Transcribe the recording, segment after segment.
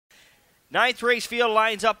Ninth race field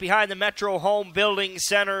lines up behind the Metro Home Building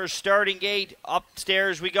Center starting gate.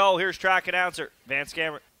 Upstairs we go. Here's track announcer Vance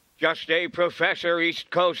Cameron. Just a Professor, East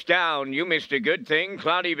Coast down. You missed a good thing,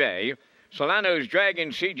 Cloudy Bay. Solano's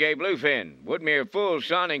Dragon, CJ Bluefin. Woodmere Full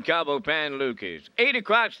Sun and Cabo Pan Lucas. 8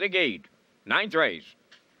 across the gate. Ninth race.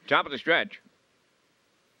 Top of the stretch.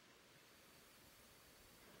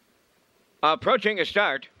 Approaching a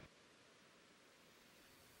start.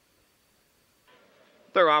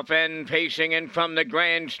 They're off and pacing in from the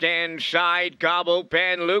grandstand side. Cabo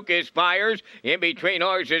Pan Lucas fires in between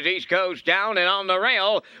horses. East Coast down and on the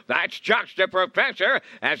rail. That's just a Professor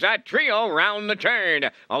as that trio round the turn.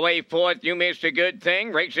 Away fourth, You Missed a Good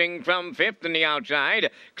Thing. Racing from fifth in the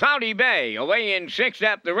outside. Cloudy Bay away in sixth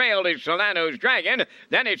at the rail is Solano's Dragon.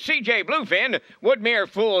 Then it's CJ Bluefin. Woodmere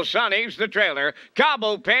Fool Sonny's the trailer.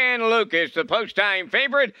 Cabo Pan Lucas, the post-time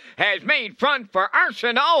favorite, has made front for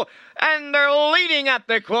Arsenault. And they're leading at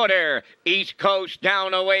the quarter. East Coast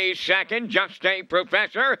down away second. Just a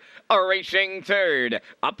Professor a racing third.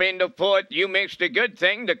 Up into fourth, You Missed a Good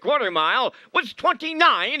Thing. The quarter mile was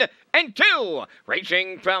 29 and 2.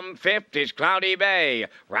 Racing from fifth is Cloudy Bay.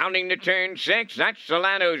 Rounding the turn six, that's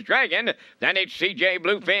Solano's Dragon. Then it's CJ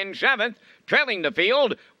Bluefin seventh. Trailing the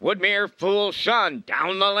field, Woodmere Fool Sun.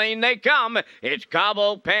 Down the lane they come. It's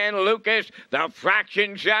Cabo Pan Lucas, the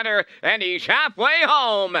fraction setter, and he's halfway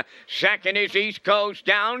home. Second is East Coast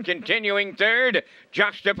down, continuing third.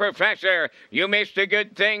 Just a Professor. You Missed a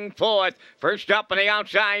Good Thing fourth. First up on the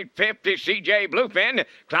outside, fifth is CJ Bluefin.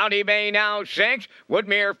 Cloudy Bay now sixth.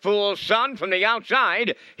 Woodmere Fool Sun from the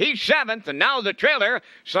outside. He's seventh, and now the trailer,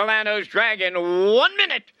 Solano's Dragon. 1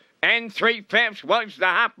 minute and 3/5 was the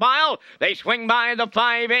half mile. They swing by the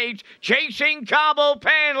 5/8, chasing Cabo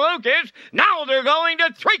Pan Lucas. Now they're going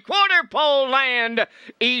to three-quarter pole land.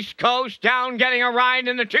 East Coast down, getting a ride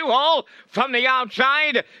in the 2-hole. From the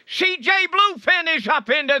outside, CJ Bluefin is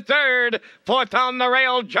up into third. Fourth on the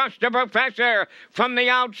rail, Just a Professor. From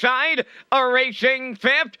the outside, a racing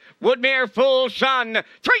fifth, Woodmere Fool Sun.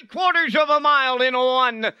 3/4 of a mile in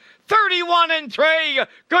one. 31 and 3.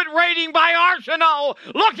 Good rating by Arsenault.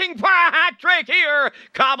 Looking for a hat trick here.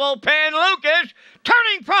 Cabo Pan Lucas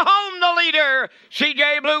turning for home, the leader.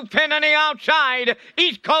 CJ Bluefin on the outside.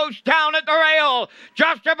 East Coast down at the rail.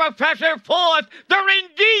 Just a Professor fourth. They're in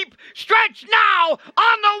deep. Stretch now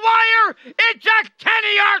on the wire. It's a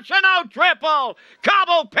Kenny Arsenault triple.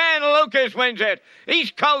 Cabo Pan Lucas wins it.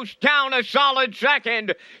 East Coast down a solid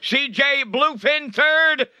second. CJ Bluefin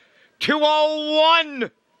third.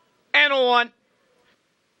 2:01 and 1.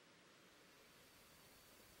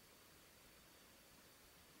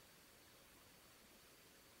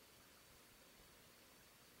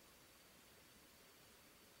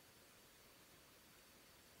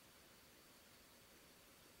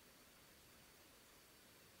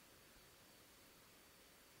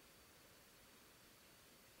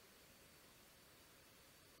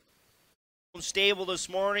 Stable this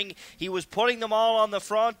morning. He was putting them all on the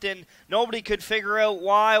front and nobody could figure out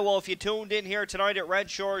why. Well, if you tuned in here tonight at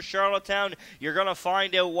Red Shores Charlottetown, you're going to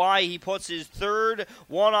find out why. He puts his third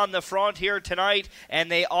one on the front here tonight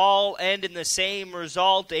and they all end in the same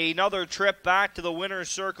result. Another trip back to the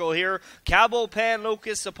winner's circle here. Cabo Pan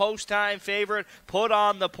Lucas, the post-time favorite, put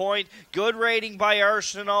on the point. Good rating by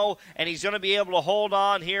Arsenault, and he's going to be able to hold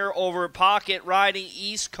on here over pocket riding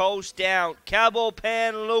East Coast down. Cabo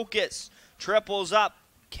Pan Lucas triples up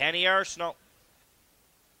Kenny Arsenault.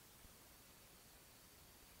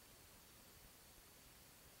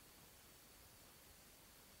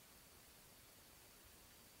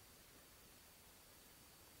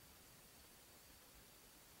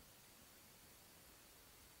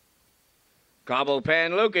 Cabo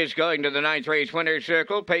Pan Lucas going to the ninth race winner's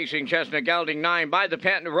circle, pacing Chestnut Gelding 9 by the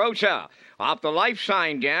Pantarosa. Off the Life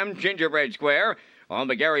Sign Dam, Gingerbread Square. On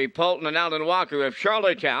the Gary Polton and Alan Walker of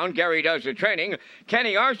Charlottetown. Gary does the training.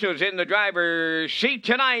 Kenny Arsenault's in the driver's seat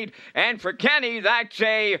tonight. And for Kenny, that's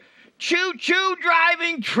a choo-choo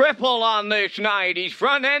driving triple on this night. He's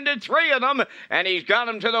front-ended 3 of them, and he's got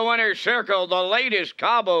them to the winner's circle. The latest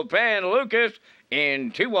Cabo Pan Lucas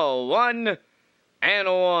in 2:01 and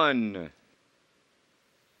 1.